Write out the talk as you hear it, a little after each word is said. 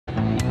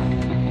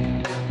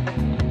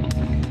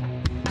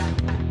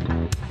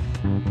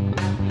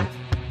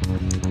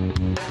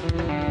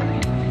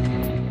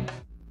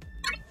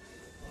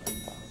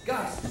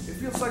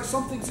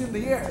something's in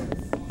the air.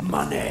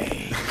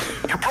 Money.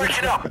 You're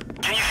breaking up.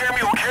 Can you hear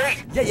me okay?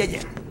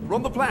 Yeah.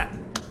 Run the plan.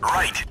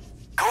 Right.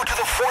 Go to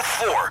the 4th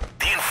floor,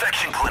 the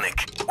infection clinic.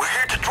 We're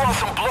here to draw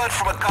some blood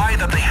from a guy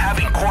that they have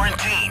in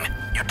quarantine.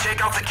 You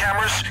take out the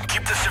cameras,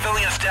 keep the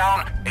civilians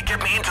down, and get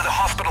me into the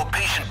hospital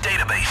patient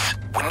database.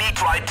 We need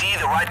to ID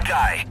the right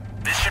guy.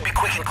 This should be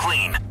quick and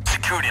clean.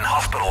 Security in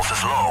hospitals is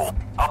low.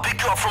 I'll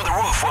pick you up from the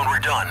roof when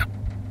we're done.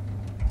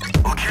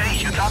 Okay,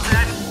 you got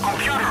that?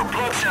 Computer,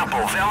 blood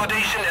sample,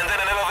 validation, and then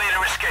an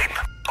elevator escape.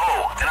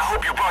 Oh, and I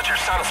hope you brought your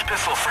silenced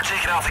pistol for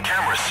taking out the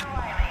cameras.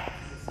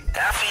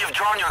 After you've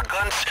drawn your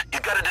guns, you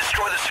gotta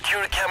destroy the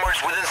security cameras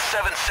within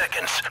 7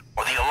 seconds,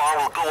 or the alarm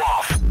will go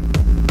off.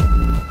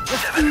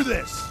 Let's 7, do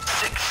this!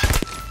 6,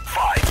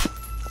 5,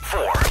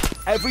 4.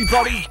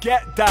 Everybody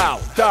get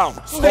down. Down.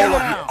 Stay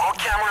down. All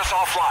cameras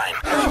offline.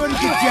 Everybody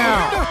get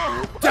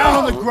down! Down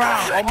on the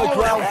ground! On the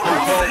ground,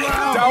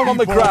 people. Down on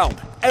the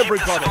ground.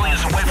 Everybody. Keep the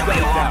civilians away from the Stay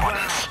alarm down.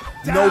 buttons.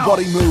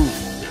 Nobody move.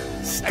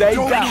 Stay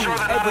Don't down. Make sure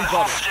that none of the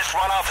Everybody. hosts just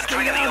run off and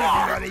trigger the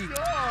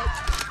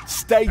alarm.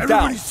 Stay down.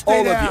 Everybody stay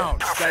All down. of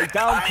you. Stay Perfect.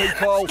 down, I'm in.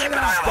 people. Keep an eye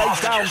on Stay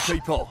the down, hostages.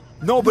 people.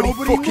 Nobody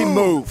fucking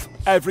move.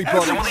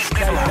 Everybody Some of these stay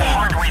people have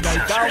heart down. rate Stay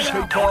down, sensors.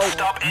 people. Don't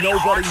stop any Nobody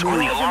hearts or the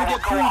move. alarm will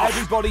go off.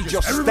 Everybody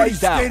just Everybody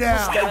stay down. stay down.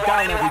 Stay Don't down,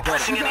 want anyone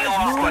pressing everybody. any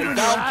alarm Stay buttons.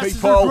 down, Asses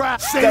people. are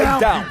grass. Stay Stay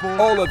down, down.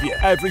 people. All of you.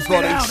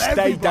 Everybody down, stay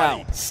everybody.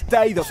 down.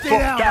 Stay the Stay fuck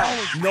down, down.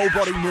 all of you.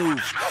 Nobody move.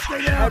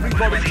 Stay down,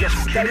 Everybody everybody. just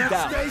stay Stay down.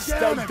 down, Stay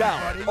down.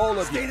 everybody. All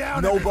of Stay you.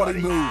 down, Nobody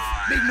everybody. move.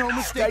 Make no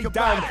mistake Stay about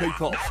down, it.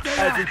 people. Stay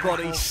down,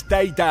 Everybody people.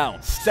 stay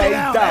down. Stay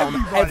down, down,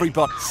 everybody.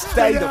 everybody. Stay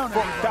Stay the down,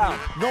 fuck everybody. down.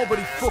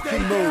 Nobody fucking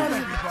down, move.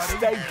 everybody.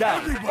 Stay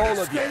down, Everybody all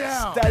of you. stay down.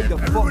 Stay the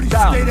fuck Everybody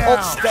down. stay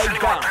down. Stay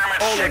down,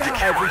 all of you.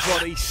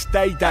 Everybody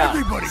stay down.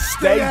 Everybody Stay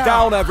stay down,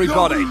 down.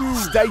 everybody. Nobody move.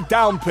 Stay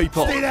down,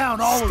 people. Stay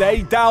down, all of Stay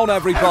you. down,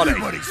 everybody.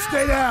 Everybody,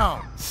 stay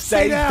down!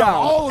 Stay all down,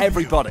 of you.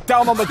 everybody.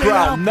 Down on the Stay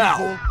ground down, now.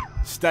 people.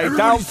 Stay Everybody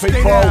down, stay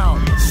people.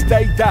 down.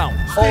 Stay down,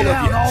 all of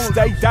down, all you. of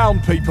Stay you. down,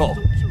 people.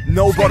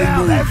 Nobody Stay down,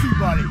 move.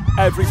 everybody!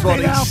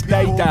 Everybody Stay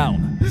stay down,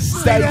 down. people.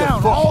 Stay the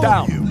down, fuck all of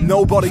down. you.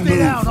 Nobody Stay move.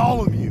 down,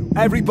 all of you!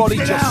 Everybody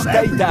Stay just down, stay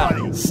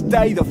everybody. down.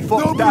 Stay the fuck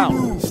Nobody down.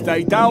 move.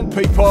 Stay down,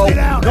 people. Stay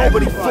down,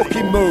 Nobody everybody.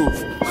 fucking move.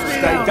 Stay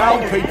Stay down, down,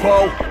 all of you.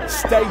 people.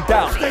 Stay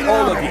down. Stay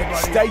All down, of you.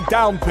 everybody. Stay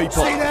down, people.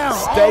 Stay down,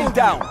 Stay all of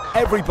down. you.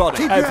 Everybody.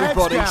 Keep your heads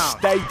Everybody down.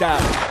 stay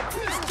down.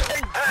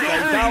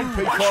 Stay down, Watch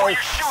people. where you're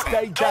shooting.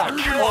 Stay down. Don't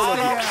kill All all of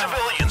the you.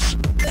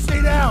 civilians.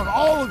 Stay down,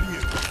 all of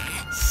you!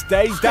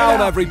 Stay down,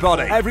 down,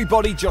 everybody. people.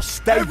 Everybody just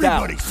stay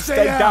Everybody down.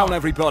 stay down, down.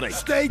 everybody.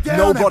 Stay down,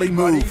 Nobody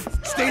everybody. move.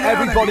 Stay down,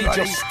 Everybody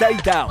everybody. just stay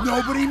down.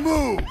 Nobody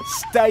move!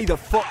 Stay the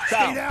fuck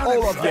down. down,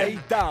 All of everybody. you.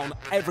 Stay down,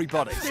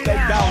 everybody. Stay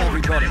down. down,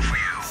 everybody.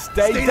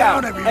 Stay Stay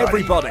down, down, everybody.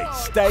 everybody.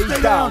 Stay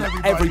Stay down, down,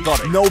 everybody.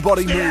 everybody.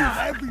 Nobody Stay move.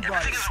 down,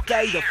 everybody!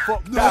 Stay the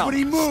fuck down.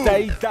 Nobody move.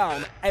 Stay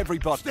down,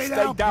 everybody. Stay Stay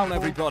down, down, people.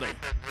 everybody.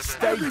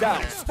 Stay Everybody,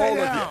 down, stay all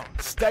down. of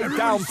you. Stay Everybody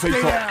down, stay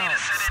people. down.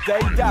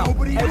 Stay down,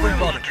 Nobody move.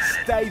 everybody.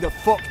 Stay the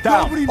fuck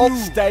down. Nobody Oh,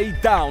 move. stay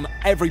down,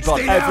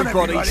 everybody. Stay down, Everybody,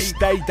 everybody.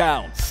 stay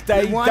down.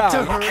 Stay We want down,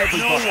 to hurt everybody.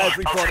 no one.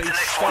 Everybody, I'll stay take the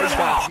next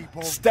down.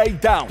 one. Stay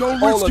down,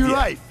 Don't all risk of your you.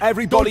 life.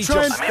 Everybody, Don't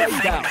try just and stay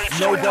fake down. it.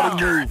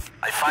 Nobody move.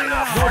 I find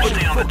out Nobody first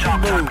thing on the fucking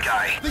top move.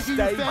 guy. This is Stay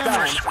your down, family.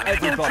 First, we need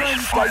to get everybody.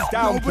 the Stay file.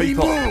 down, Nobody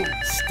people. move.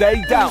 Stay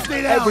down,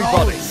 Stay down, all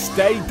everybody. of you.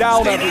 Stay down, Stay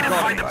down,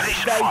 everybody. everybody.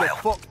 Stay the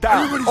fuck down,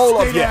 Everybody all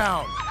stay of you.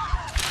 down!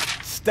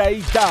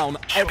 Stay down,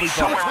 Should be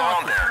somewhere everybody.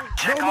 around there.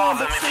 Check No all more, of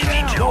them but if stay you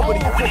need down. to. Nobody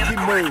We need the fucking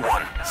correct move.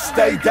 one.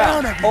 Stay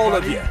down, down, all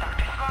of everybody.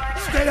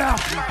 you. Stay down,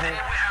 people! We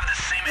have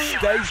the same issue.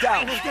 Stay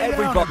down, Stay down,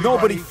 everybody.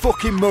 Nobody everybody.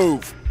 fucking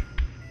move.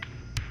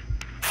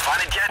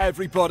 Find it, get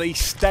Everybody,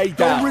 stay Don't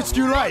down. risk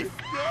your life!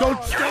 Don't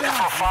You're stay looking for a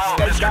down! file,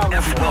 Stay Mr. down,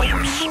 F. everybody.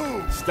 Williams.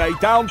 Move! Stay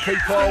down, people.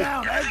 Stay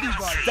down,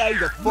 everybody! Stay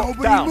the fuck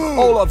Nobody down, move.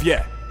 all of you.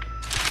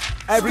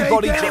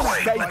 Everybody, down. just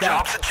Anyway, stay a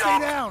down. job's a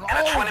job, down, and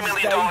a all $20 of you.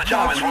 million Stay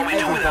job is down, what we do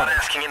without everybody.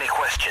 asking any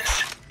questions.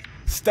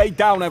 Stay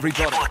down,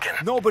 everybody. Keep looking.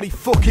 Nobody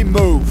fucking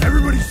move.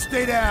 Everybody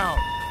stay down!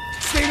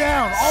 Stay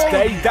down, all of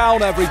Stay you! down,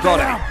 Stay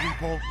everybody. down,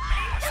 people!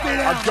 Stay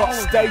down, I've got all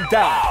of stay you.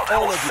 down, Wow, that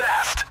all was of you.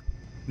 fast.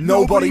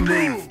 Nobody Nobody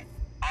move. move.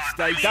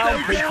 Stay down, Stay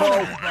down, people.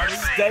 everybody.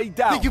 Stay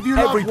down. Think of your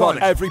loved Everybody, ones.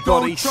 everybody,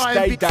 Don't try and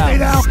stay be- down. stay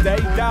down.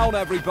 Stay down,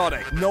 everybody.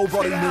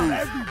 Nobody Stay down, move.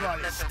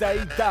 everybody!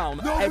 Stay down,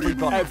 Nobody everybody.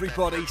 move.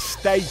 Everybody,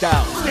 stay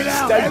down. Stay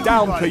down, Stay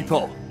down, everybody.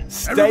 people.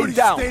 Stay Everybody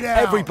down, stay down.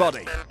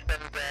 everybody.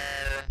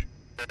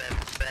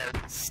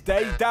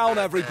 Stay down,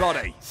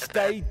 everybody.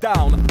 Stay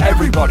down,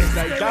 everybody.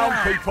 Stay Stay down,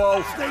 down.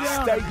 people. Stay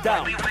down, Stay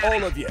down,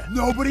 all of you.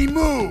 Nobody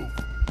move!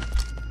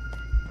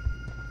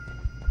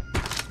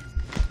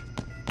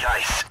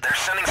 Guys, they're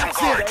sending some That's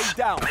it. guards.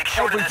 Stay down, Make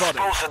sure to everybody.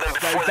 dispose of them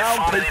Stay before they down,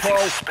 find anything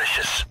people.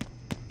 suspicious.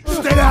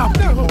 Stay down,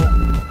 people!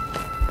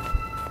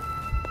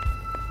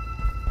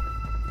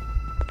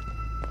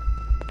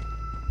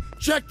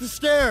 Check the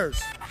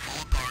stairs!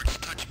 All guards,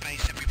 touch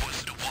base every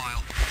once in a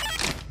while.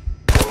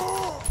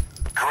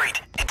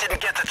 Great. It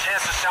didn't get the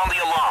chance to sound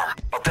the alarm,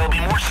 but they'll be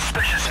more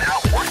suspicious now.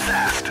 Work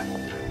fast.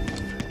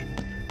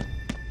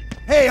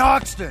 Hey,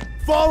 Hoxton,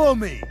 follow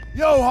me!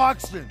 Yo,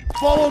 Hoxton,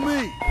 follow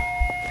me!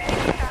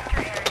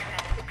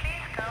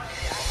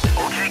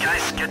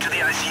 get to the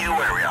ICU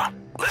area.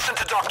 Listen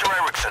to Dr.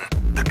 Erickson.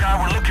 The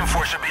guy we're looking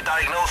for should be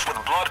diagnosed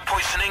with blood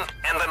poisoning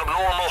and an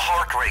abnormal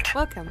heart rate.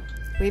 Welcome.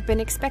 We've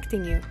been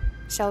expecting you.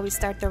 Shall we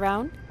start the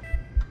round?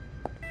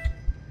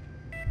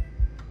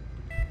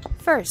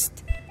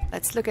 First,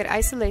 let's look at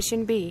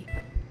Isolation B.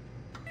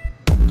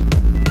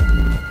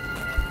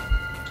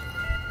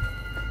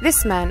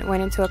 This man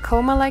went into a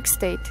coma-like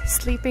state,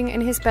 sleeping in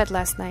his bed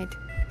last night.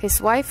 His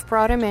wife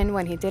brought him in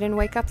when he didn't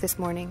wake up this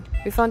morning.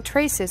 We found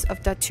traces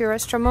of Datura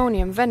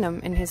stramonium venom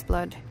in his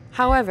blood.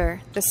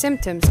 However, the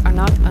symptoms are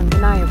not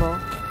undeniable.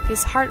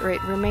 His heart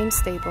rate remains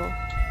stable.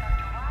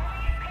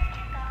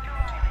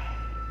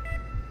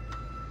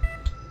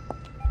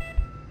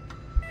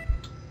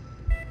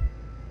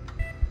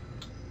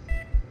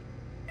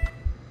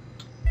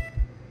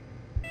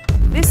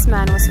 This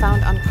man was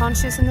found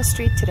unconscious in the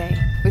street today.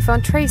 We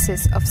found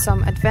traces of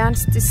some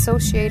advanced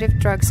dissociative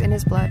drugs in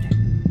his blood.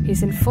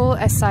 He's in full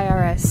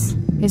SIRS.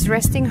 His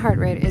resting heart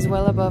rate is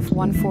well above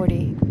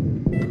 140.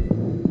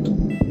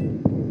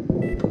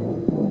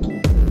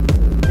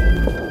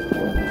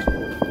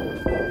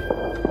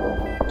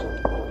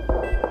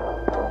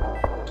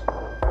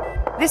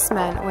 This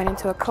man went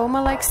into a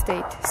coma-like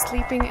state,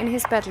 sleeping in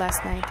his bed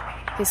last night.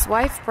 His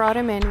wife brought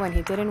him in when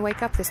he didn't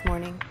wake up this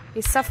morning.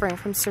 He's suffering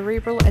from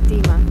cerebral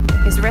edema.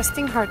 His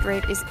resting heart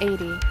rate is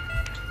 80.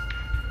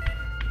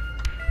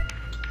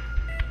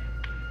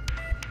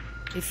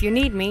 If you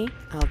need me,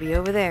 I'll be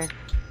over there.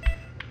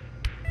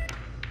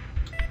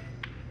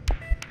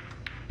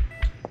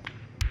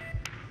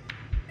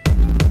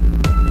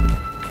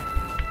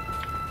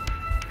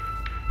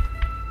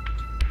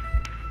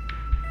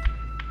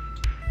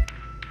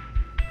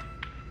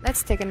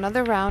 Let's take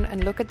another round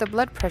and look at the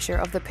blood pressure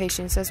of the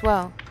patients as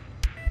well.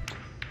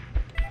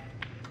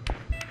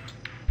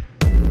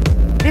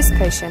 This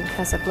patient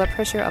has a blood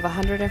pressure of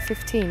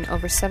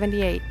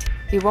 115/78.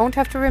 He won't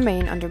have to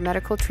remain under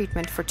medical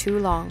treatment for too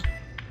long.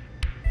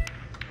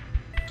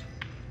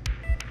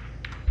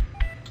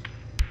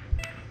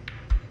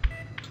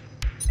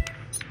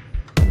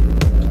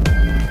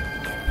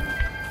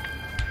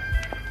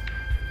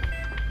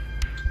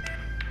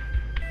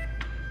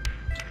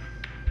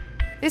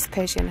 This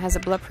patient has a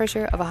blood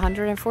pressure of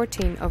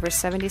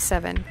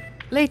 114/77.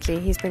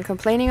 Lately, he's been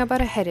complaining about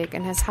a headache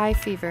and has high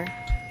fever.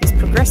 He's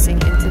progressing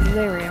into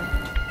delirium.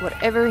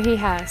 Whatever he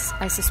has,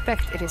 I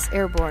suspect it is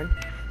airborne,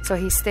 so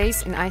he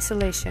stays in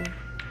isolation.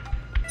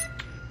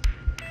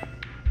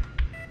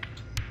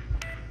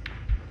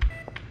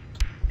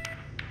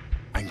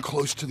 I'm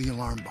close to the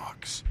alarm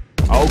box.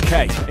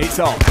 Okay, it's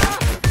on.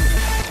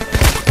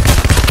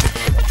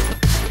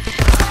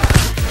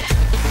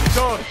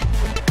 Done.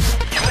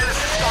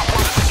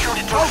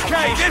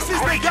 Okay, this is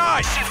the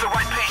guy! See if the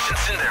right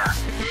patient's in there.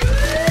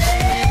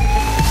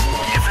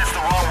 If it's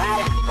the wrong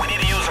room, we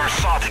need to use our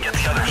saw to get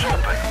the others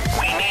open.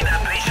 We need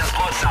that patient's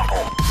blood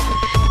sample.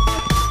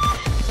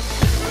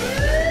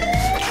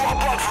 Draw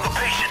blood for the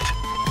patient.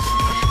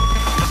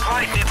 The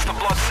client needs the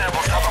blood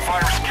samples to have a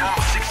virus count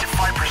of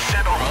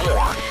 65% or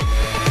more.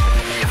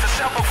 If the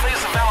sample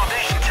fails a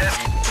validation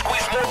test,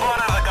 squeeze more blood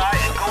out of the guy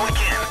and go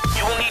again.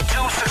 You will need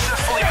 2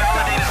 successfully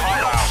validated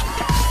vitals.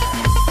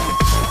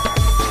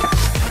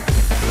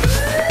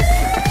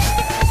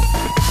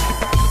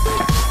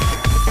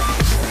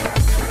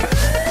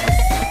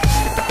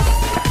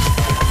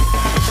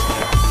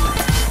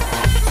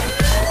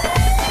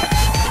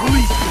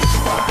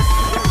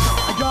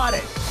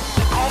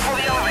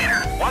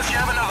 Once you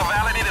have another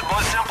validated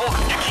blood sample,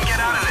 you can get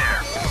out of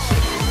there.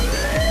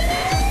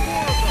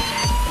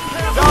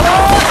 The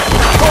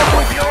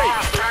alarm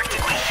is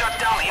practically shut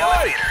down the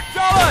elevator.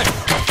 Darling!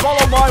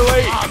 Follow my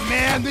lead! Ah,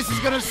 man, this is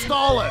gonna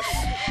stall us.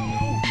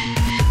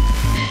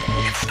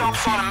 It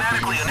stops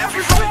automatically on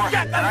every floor,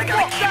 and I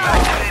gotta keep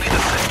activating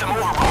the system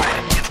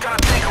override. It's gonna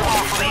take a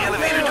while for the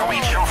elevator to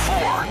reach your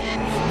floor.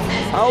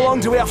 How long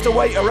do we have to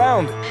wait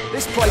around?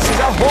 This place is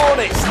a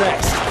hornet's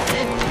nest!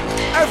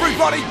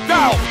 Everybody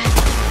down!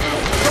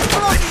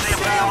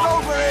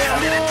 Over here.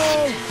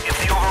 If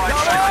the override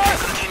cycle can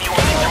continue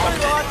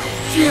uninterrupted.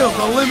 Shield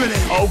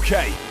eliminated.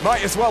 Okay,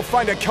 might as well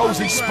find a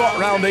cozy spot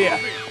round here.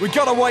 We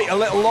gotta wait a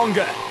little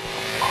longer.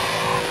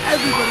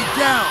 Everybody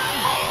down.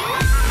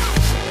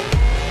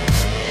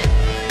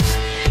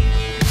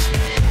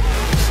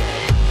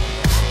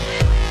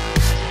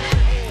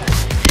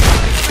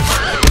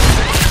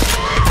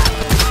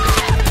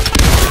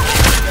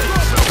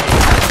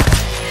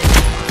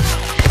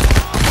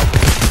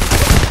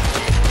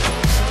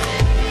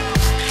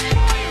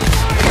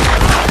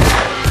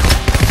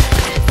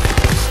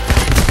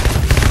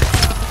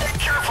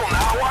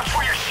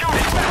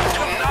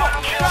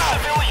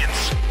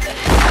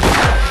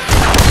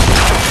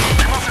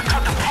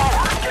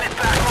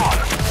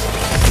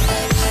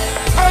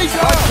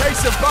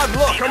 Of bad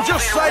luck, I'm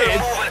just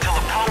saying. Move until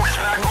the power is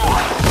back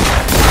on.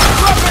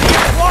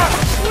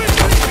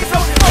 It's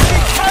a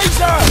fucking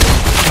taser!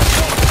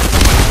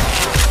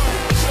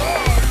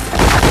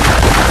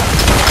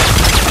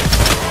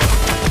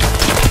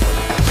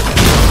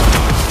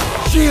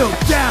 Shield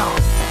down.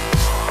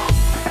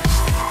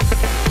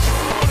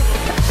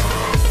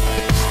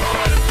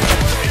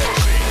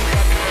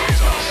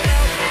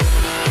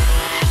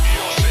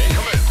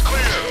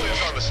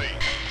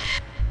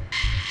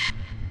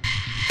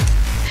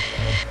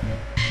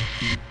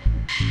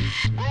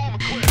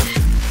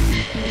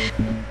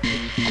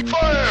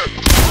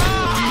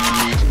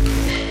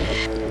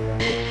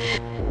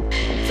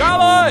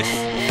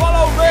 Dallas,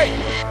 follow me!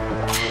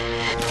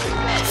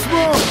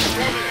 Smoke!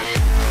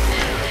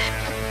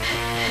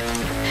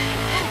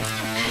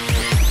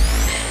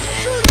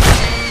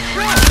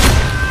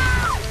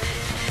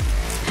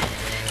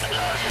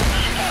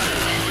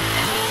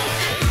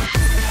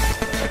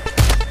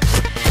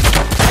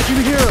 I can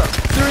hear them.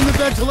 They're in the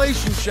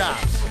ventilation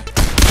shops.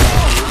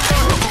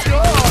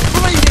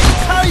 Bleeding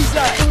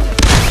Taser!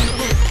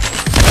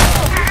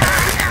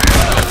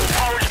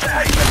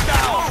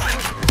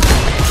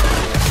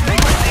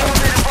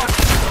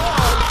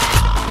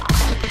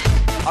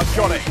 I've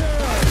got it.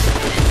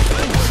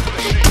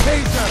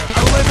 Taser,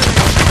 eliminate!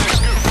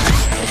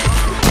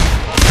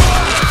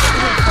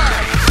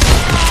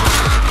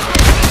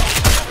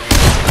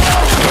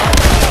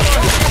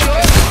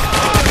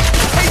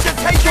 Taser,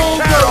 take it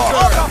down!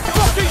 On the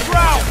fucking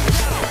ground!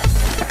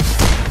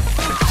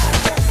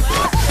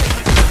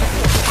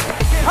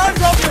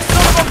 Hands up, you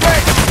son of a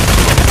bitch!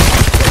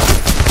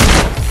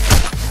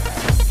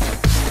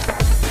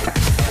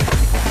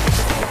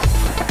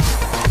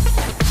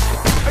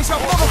 It's a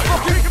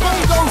motherfucking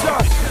bulldozer!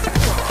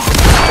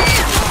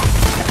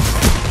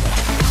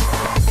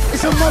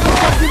 It's a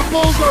motherfucking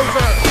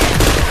bulldozer!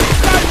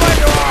 Stand where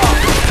you are!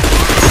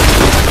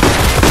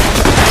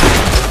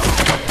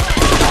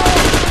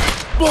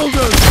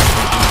 Bulldozer!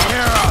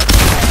 Tear up!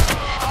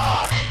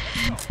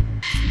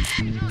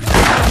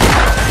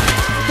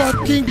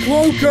 Fucking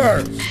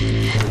cloakers!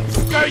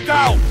 Stay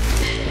down!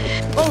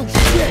 Oh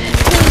shit!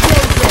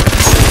 Bulldozer!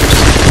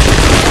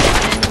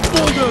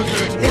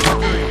 Bulldozer's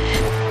history!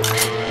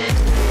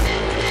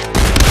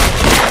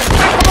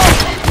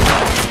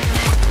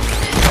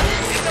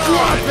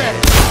 Drop it!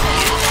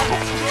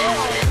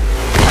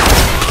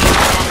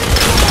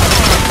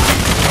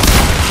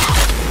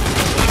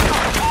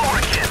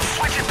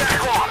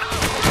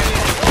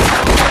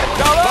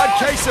 Bad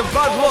case of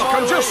bad luck,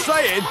 I'm just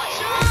saying.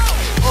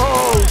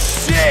 Oh,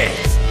 shit!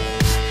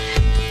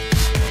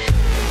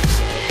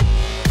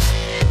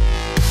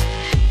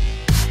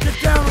 Get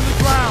down on the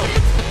ground!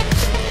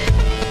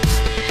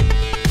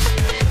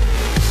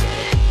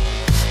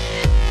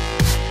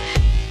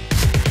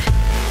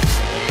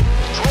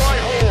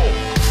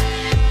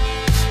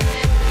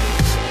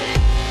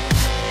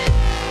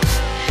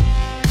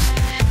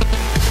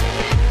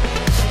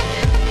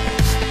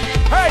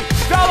 Hey,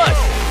 Dallas!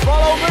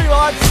 Follow me,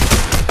 lads!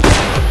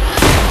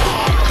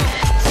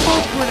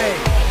 Smoke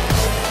grenade!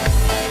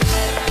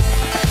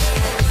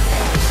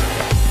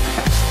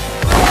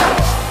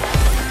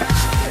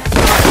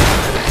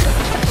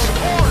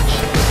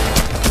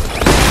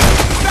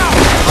 Now,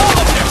 all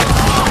of you!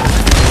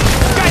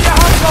 Get your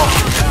hands up!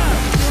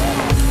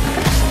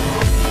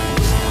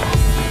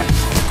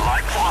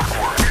 Like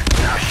clockwork.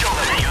 Now show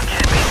them you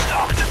can't be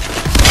stopped.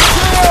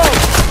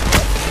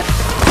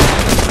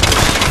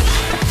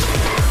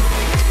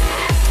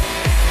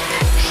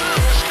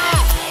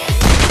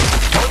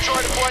 Don't try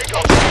to break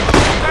us.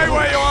 Stay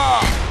where you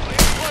are!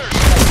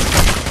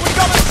 We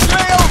got a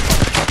shield!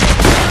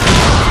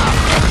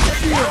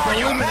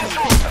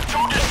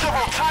 Told you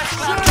several times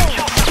not to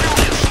kill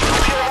civilians.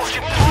 It'll be almost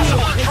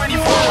impossible in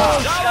 24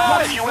 hours.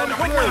 Not if you end up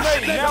in the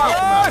city.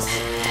 Yes!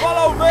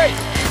 Follow me!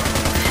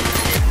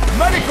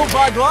 Medical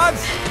bag,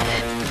 lads!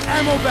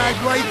 Ammo bag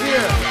right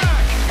here!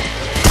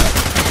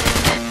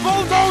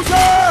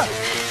 Bulldozer!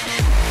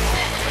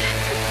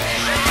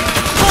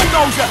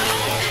 Bulldozer!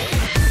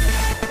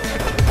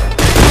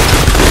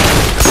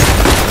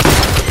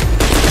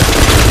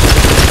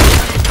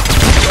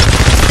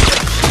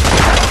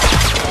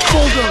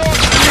 Bulldozer!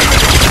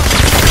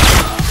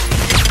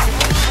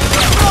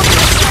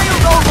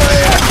 Shield over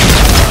here!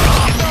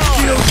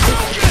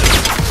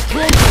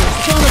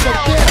 Son of a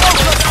bitch!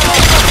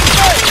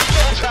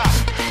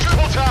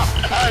 Triple tap.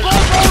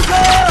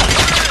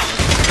 Bulldozer!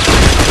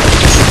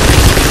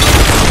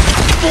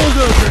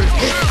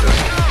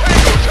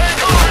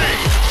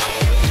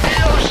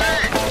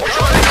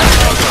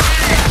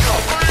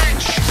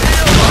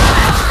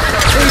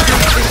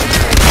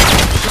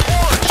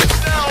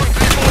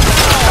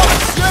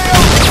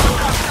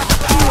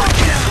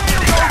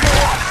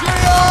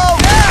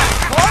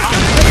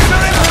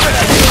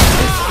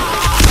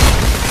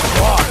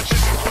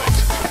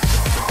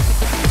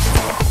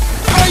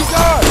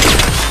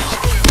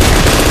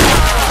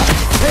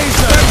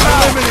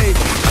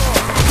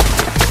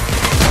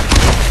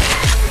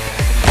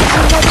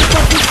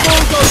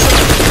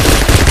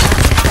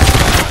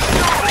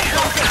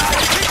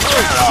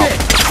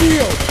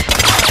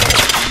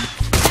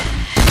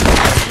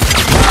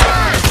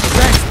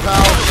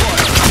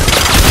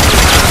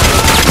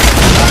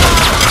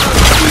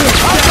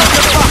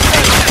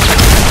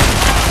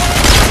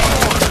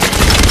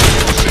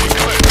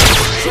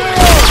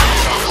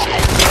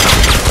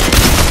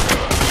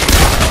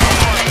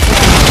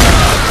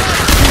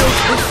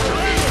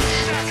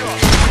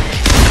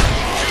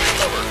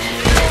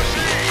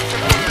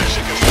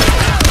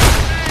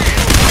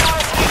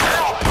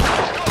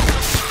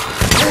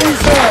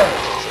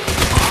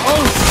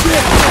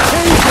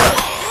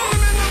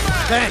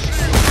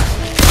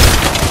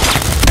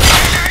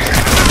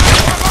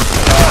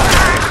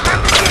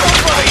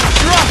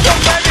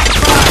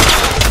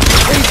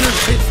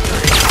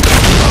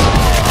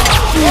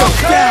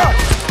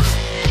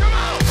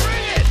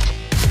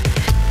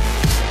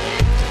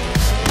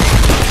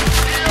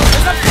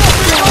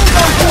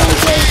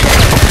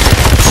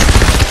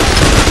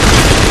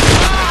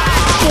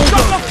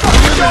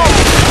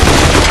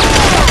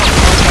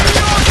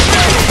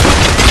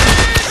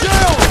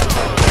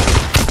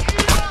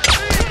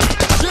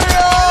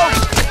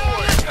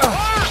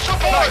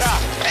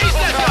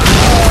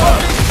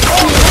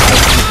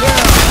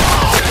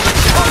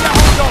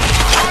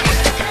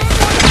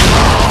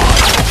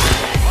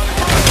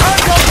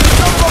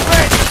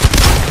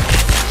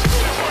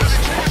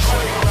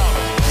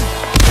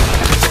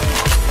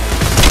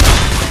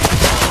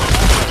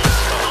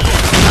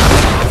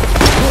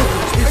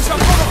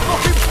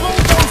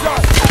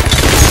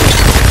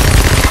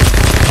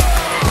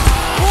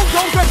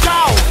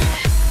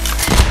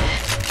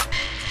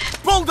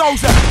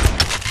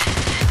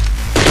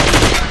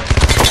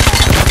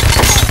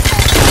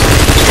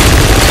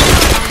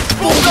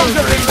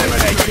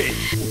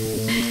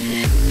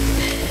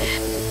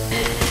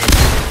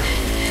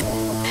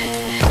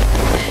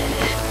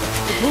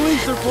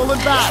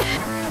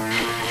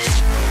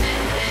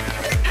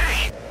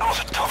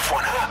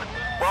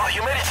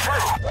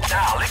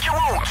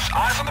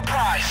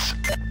 guys.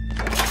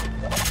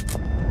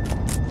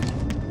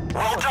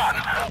 Well done.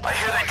 I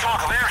hear they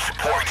talk of air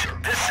support.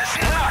 This is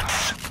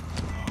nuts.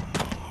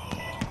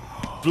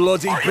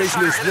 Bloody Our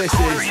business insider this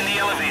corner is. in the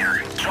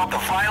elevator. Drop the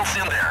files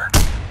in there.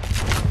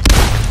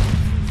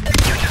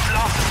 You just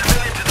lost a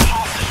civilian to the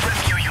hostage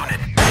rescue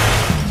unit.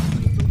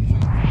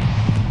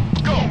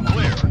 Go,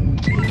 clear.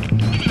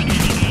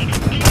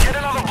 Get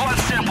another blood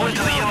sample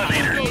into the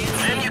elevator.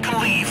 Then you can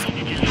leave.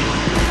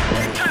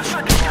 10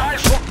 seconds,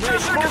 guys. 10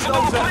 seconds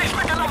until the police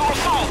make another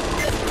assault.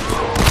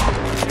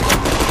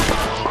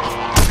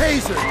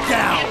 Taser,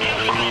 down!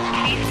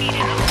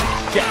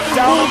 Get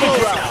down on the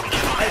ground.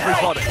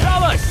 Everybody.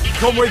 Dallas,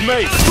 come with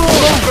me.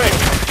 Move it.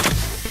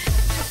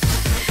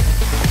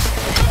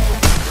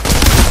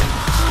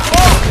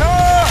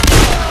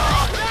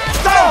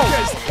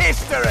 Soldiers,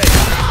 history.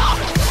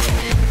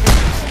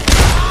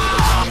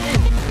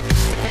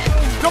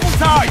 Double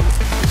time.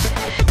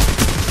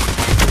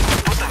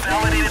 Put the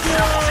validated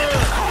samples into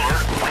the cooler.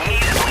 We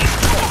need at least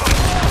 2 of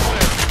them.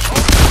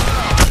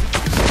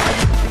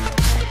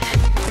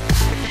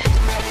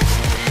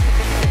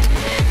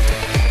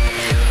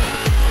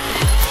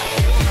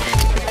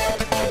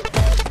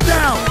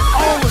 Down!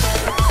 All of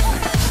you!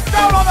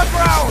 Down on the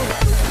ground.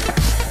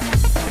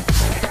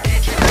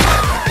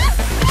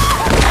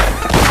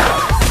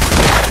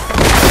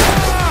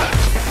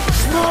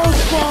 Smoke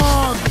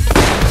bomb!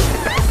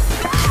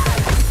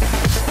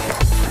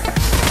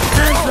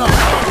 Hands up!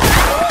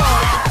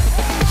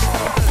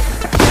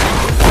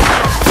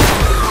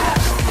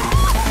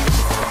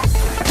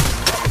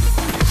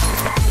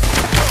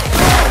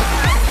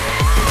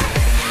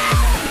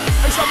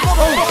 It's a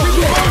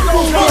motherfucking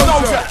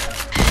bulldozer.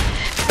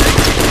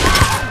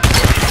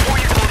 Before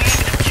you can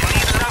leave, you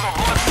need another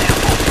blood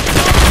sample.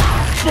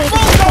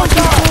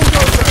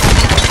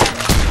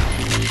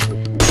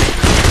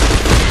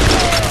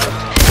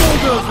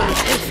 Bulldozer!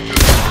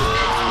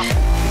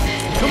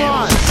 Come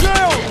on!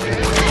 Shield.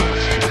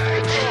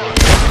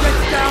 Get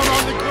down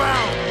on the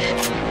ground!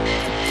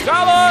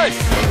 Dallas,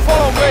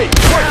 follow me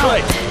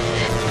quickly.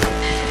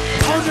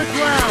 On the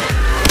ground!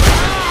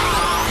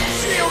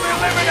 Shield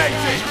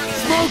eliminated.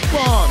 Smoke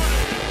bomb!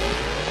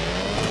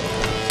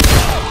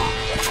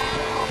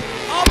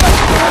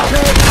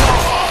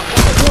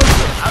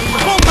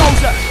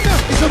 Bulldozer.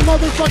 It's a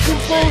motherfucking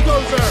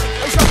bulldozer!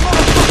 It's a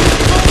motherfucking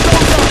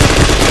bulldozer.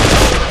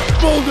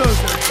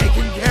 Bulldozer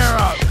taken care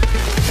of!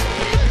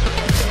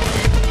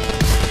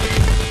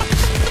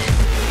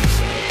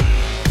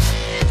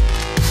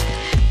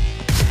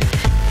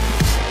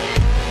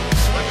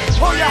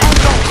 Pull your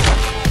hands up.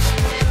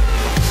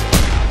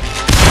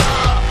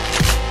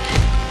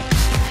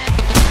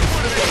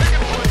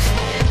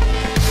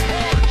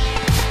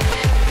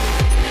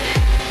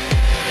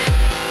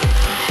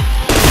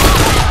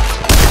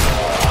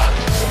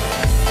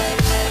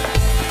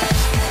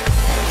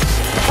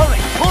 Hurry,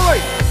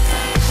 hurry.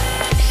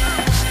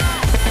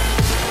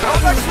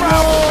 Next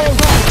round.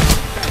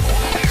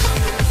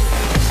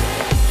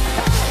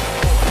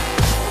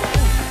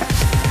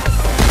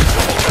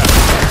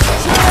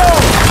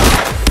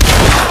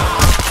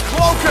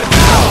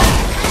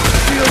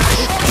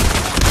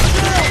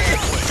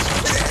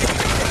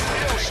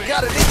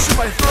 Got an itch in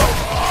my throat.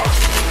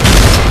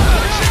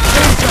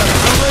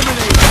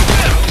 Eliminate!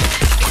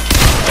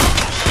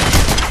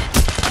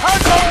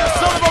 Hands up, you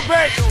son of a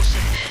bitch!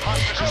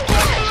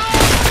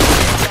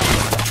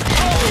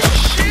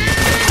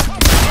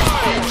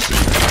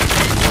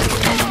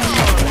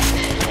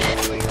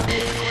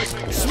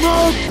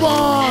 Smoke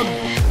bomb!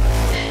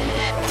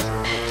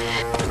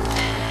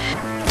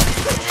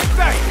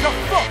 Stay the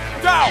fuck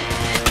down!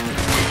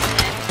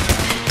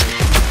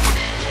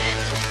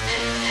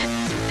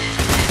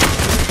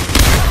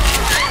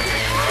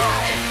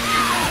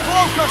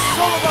 Focus,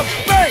 son of a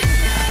bitch!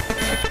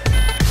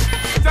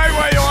 Stay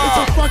where you It's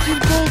are! a fucking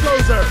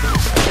bulldozer!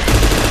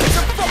 It's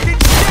a fucking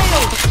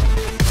shield!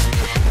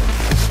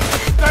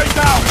 Stay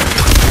down!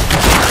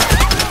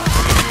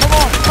 Come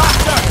on,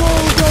 faster!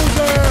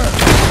 Bulldozer!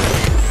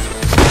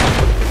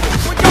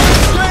 We got a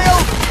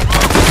shield!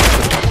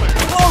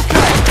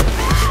 Okay!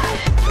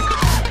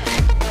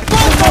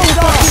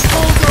 Bulldozer!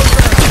 Bulldozer!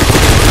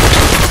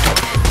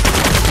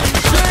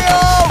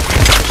 Shield!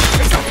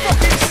 It's a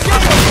fucking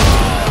shield!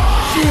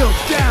 Shield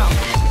down!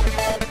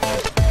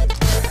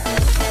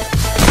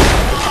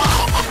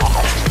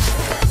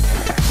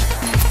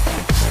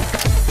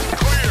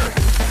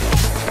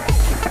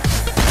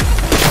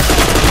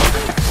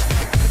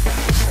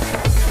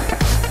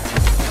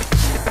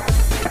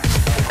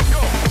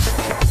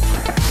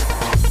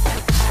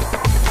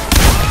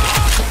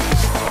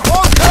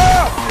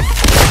 Walker!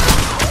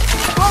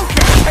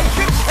 Walker, take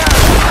it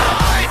down!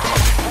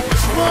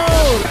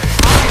 Smoke!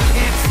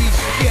 Can't see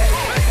shit!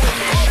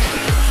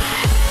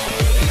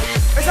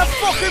 It's a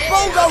fucking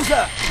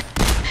bulldozer!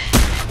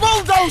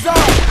 Bulldozer!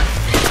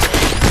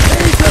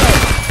 Taser!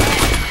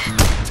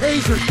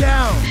 Taser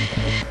down!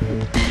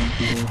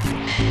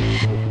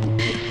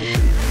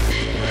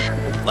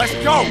 Let's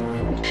go!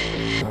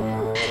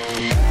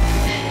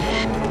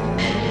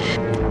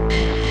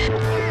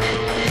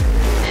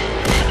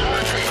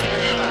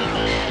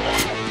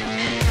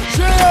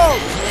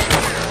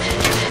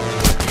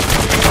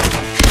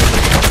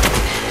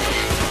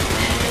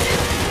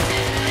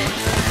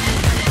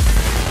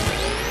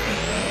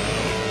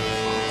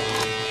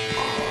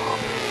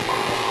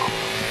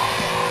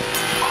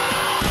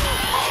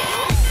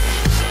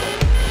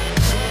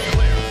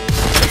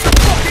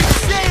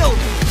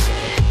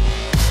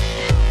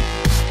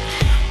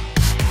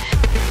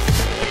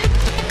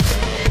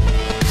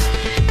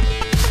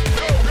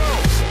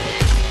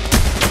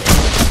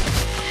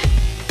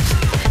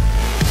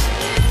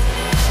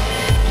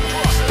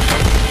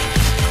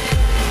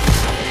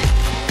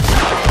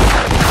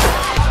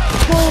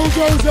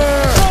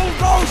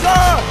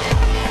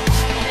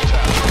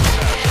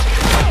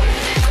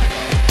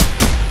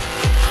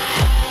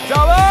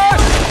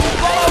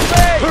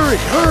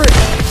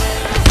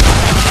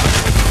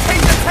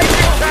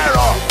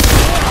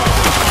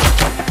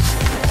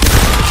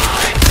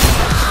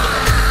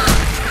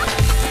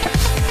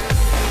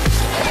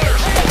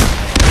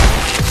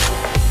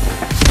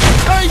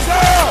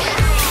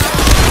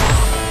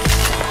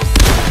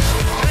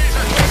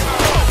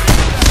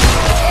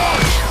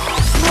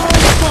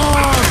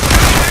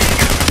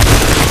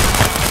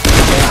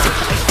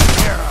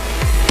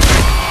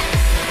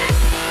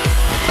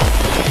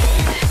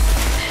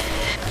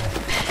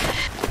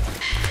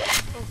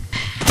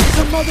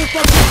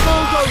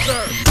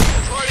 bulldozer!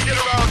 Try to get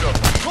around him.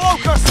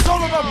 Cloaker,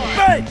 son of a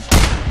bitch!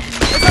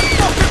 It's a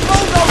fucking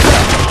bulldozer!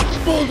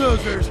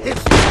 Bulldozers,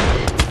 hits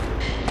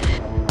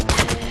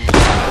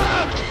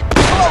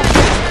Oh,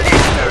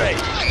 history!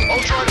 I'll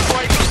try to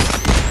fight.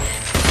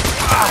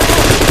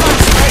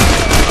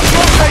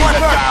 Bulldozer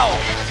down!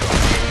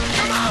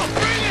 Come on,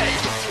 bring it.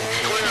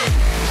 Clear.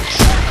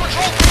 Short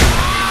control.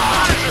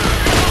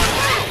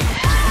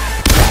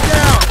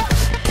 down!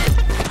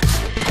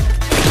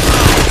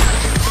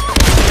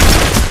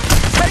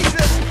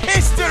 Jesus,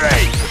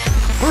 history!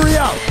 Hurry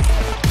up!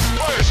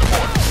 Fire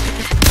support.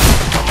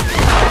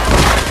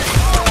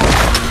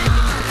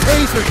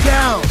 Taser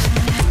down!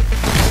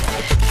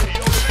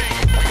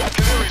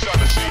 Canary's on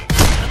the scene.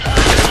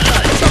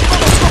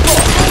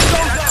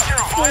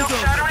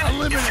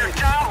 If you're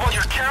down while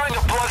you're carrying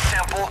a blood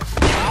sample,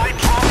 you might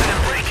drop it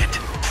and break it.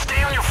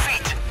 Stay on your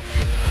feet.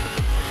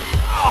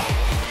 Oh,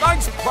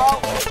 thanks,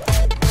 pal!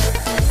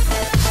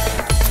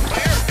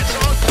 Clear, it's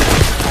on.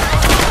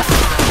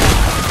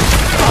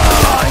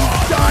 I'm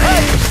dying!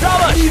 Hey,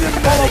 Dallas!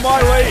 Follow my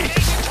lead!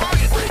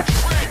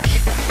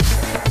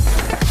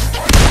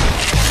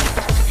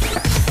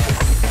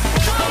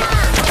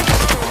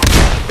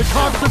 The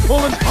cops are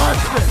pulling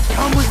constant!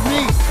 Come with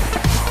me!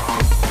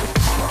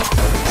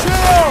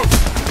 Chill!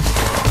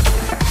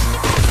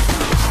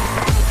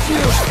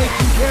 Shield's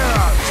taken care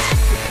of!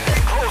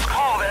 Close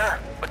call there,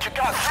 but you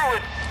got through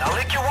it. Now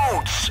lick your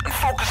wounds and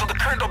focus on the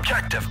current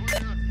objective.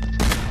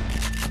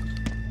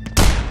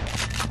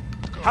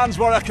 Hands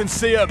where I can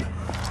see them.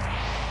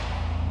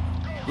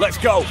 Let's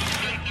go.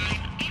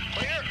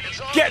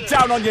 Get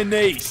down on your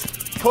knees.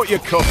 Put your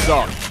cuffs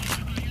on.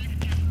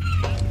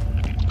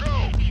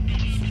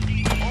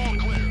 All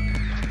clear.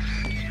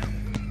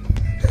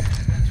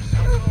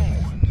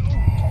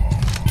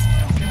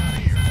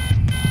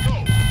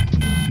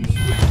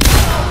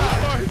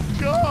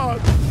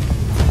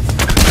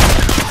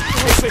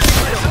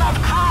 Listen up,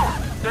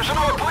 crew! There's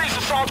another police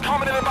assault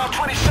coming in about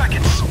 20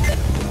 seconds.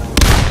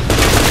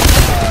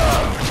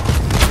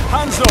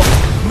 Hands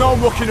up. No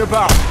mucking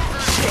about.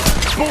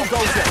 Shit.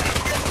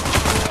 Bulldozer.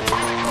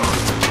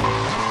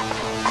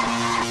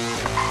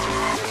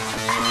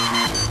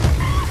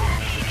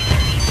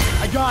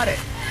 I got it!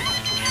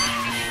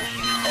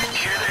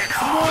 Here they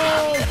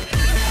come.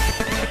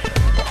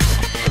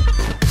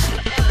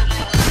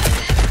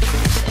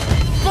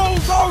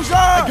 Bulldozer!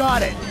 I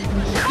got it!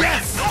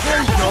 Yes! No There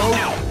you fair go!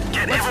 do.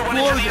 Get Let's everyone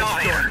blow into the this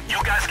elevator. joint. You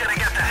guys gotta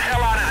get the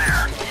hell out of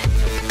there.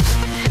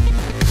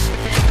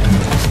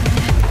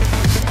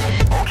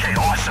 Okay,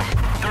 awesome.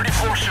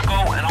 34 should go,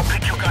 and I'll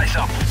pick you guys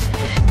up.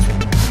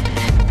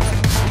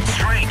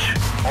 Strange.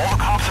 All the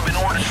cops have been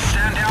ordered to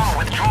stand down and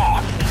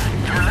withdraw.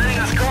 They're letting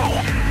us go.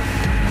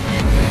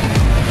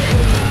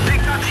 Big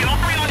Nazi,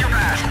 don't bring on your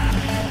mask.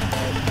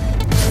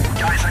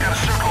 Guys, I gotta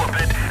circle a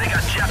bit. They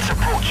got jets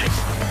approaching.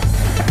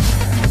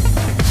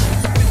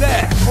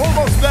 There.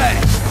 Almost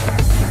there.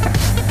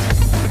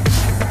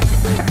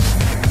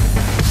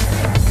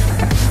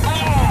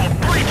 Oh,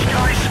 breach,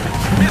 guys.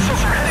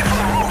 Missiles are heading for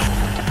the roof.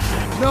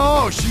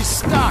 No, she's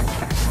stuck!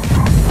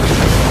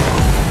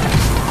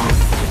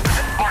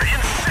 Are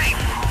insane.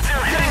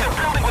 They're hitting the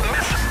building with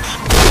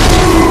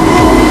missiles.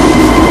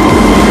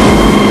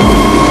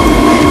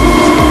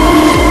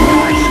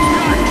 Guys,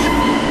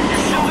 you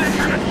still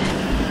there?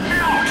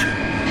 Out!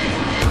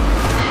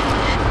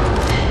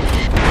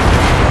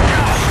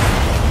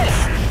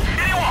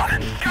 Anyone?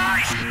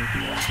 Guys!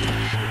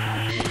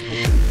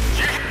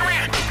 You hear me?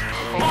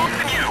 More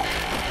than you.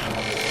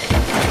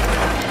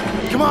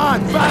 Come on,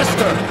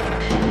 faster!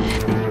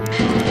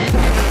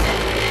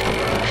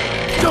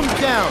 Jump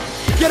down!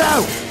 Get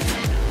out!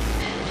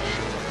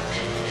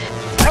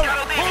 I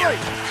gotta leave you.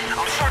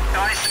 I'm sorry,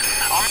 guys.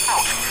 I'm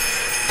out.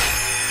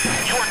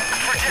 You're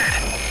for dead.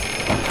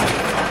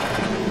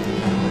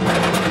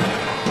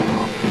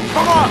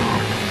 Come on.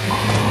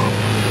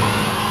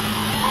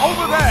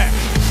 Over there.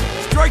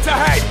 Straight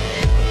ahead.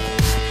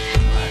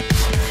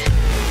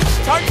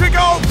 Time to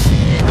go.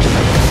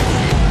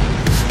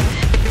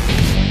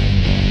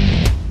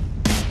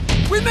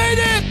 We made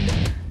it!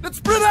 Let's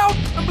spread out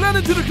and blend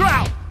into the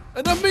crowd,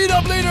 and then meet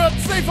up later at the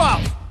safe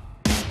house.